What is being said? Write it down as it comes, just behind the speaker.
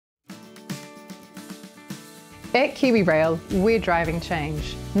At KiwiRail, we're driving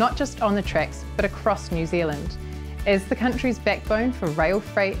change, not just on the tracks, but across New Zealand. As the country's backbone for rail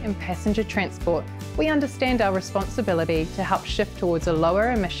freight and passenger transport, we understand our responsibility to help shift towards a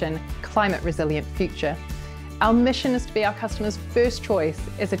lower emission, climate resilient future. Our mission is to be our customers' first choice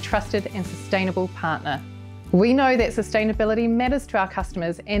as a trusted and sustainable partner. We know that sustainability matters to our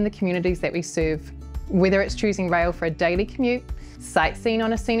customers and the communities that we serve. Whether it's choosing rail for a daily commute, sightseeing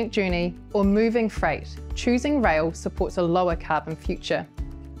on a scenic journey, or moving freight, choosing rail supports a lower carbon future.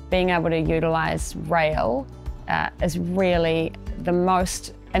 Being able to utilise rail is really the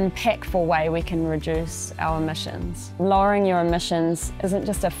most impactful way we can reduce our emissions. Lowering your emissions isn't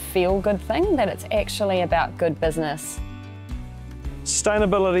just a feel-good thing, that it's actually about good business.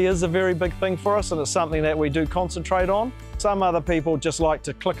 Sustainability is a very big thing for us, and it's something that we do concentrate on. Some other people just like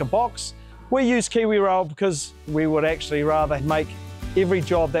to click a box. We use KiwiRail because we would actually rather make every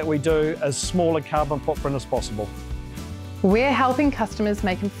job that we do as small a carbon footprint as possible. We're helping customers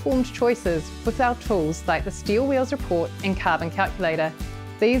make informed choices with our tools like the Steel Wheels Report and Carbon Calculator.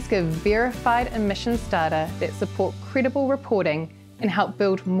 These give verified emissions data that support credible reporting and help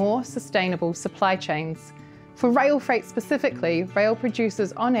build more sustainable supply chains. For rail freight specifically, rail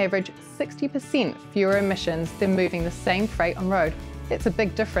produces on average 60% fewer emissions than moving the same freight on road. That's a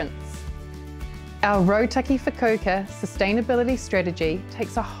big difference. Our Rotaki Whakauka sustainability strategy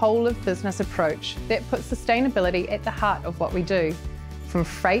takes a whole-of-business approach that puts sustainability at the heart of what we do, from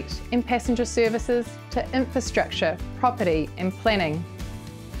freight and passenger services to infrastructure, property and planning.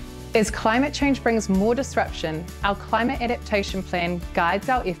 As climate change brings more disruption, our Climate Adaptation Plan guides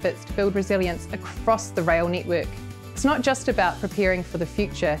our efforts to build resilience across the rail network. It's not just about preparing for the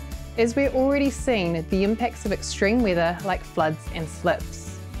future, as we're already seeing the impacts of extreme weather like floods and slips.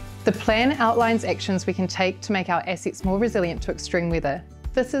 The plan outlines actions we can take to make our assets more resilient to extreme weather.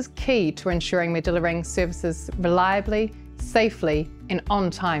 This is key to ensuring we're delivering services reliably, safely, and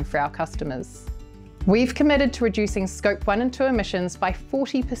on time for our customers. We've committed to reducing Scope 1 and 2 emissions by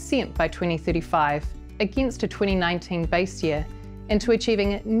 40% by 2035 against a 2019 base year, and to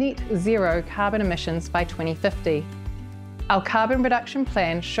achieving net zero carbon emissions by 2050. Our carbon reduction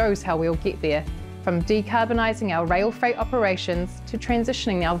plan shows how we'll get there, from decarbonising our rail freight operations to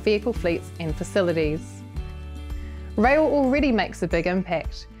transitioning our vehicle fleets and facilities. Rail already makes a big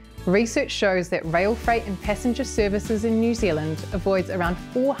impact. Research shows that rail freight and passenger services in New Zealand avoids around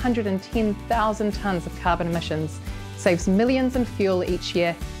 410,000 tonnes of carbon emissions, saves millions in fuel each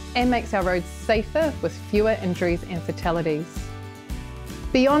year, and makes our roads safer with fewer injuries and fatalities.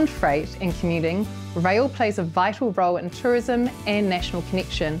 Beyond freight and commuting, rail plays a vital role in tourism and national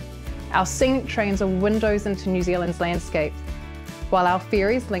connection. Our scenic trains are windows into New Zealand's landscape, while our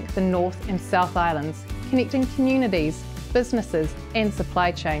ferries link the North and South Islands, connecting communities, businesses and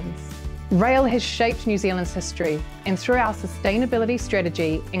supply chains. Rail has shaped New Zealand's history, and through our sustainability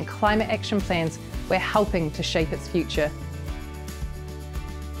strategy and climate action plans, we're helping to shape its future.